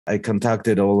I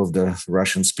contacted all of the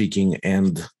Russian-speaking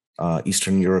and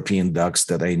Eastern European docs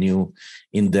that I knew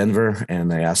in Denver,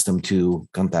 and I asked them to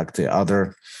contact the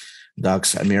other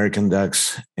docs, American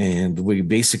docs, and we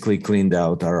basically cleaned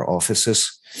out our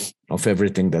offices of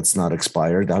everything that's not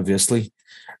expired, obviously,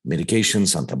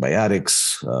 medications,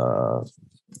 antibiotics,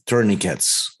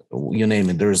 tourniquets, you name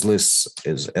it. There's lists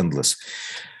is endless.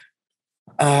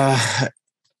 Uh,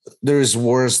 there's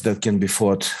wars that can be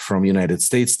fought from United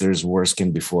States. There's wars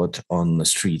can be fought on the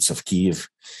streets of Kiev.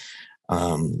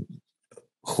 Um,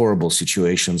 Horrible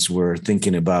situations. We're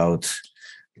thinking about,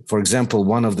 for example,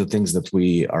 one of the things that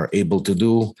we are able to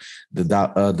do,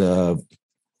 the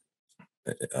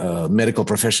medical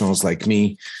professionals like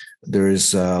me, there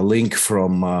is a link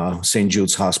from St.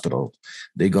 Jude's Hospital.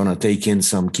 They're going to take in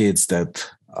some kids that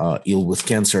are ill with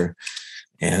cancer,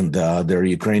 and they're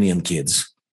Ukrainian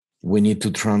kids. We need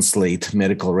to translate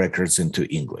medical records into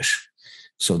English.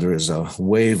 So there is a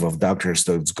wave of doctors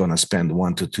that's going to spend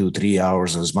 1 to 2, 3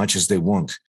 hours, as much as they want,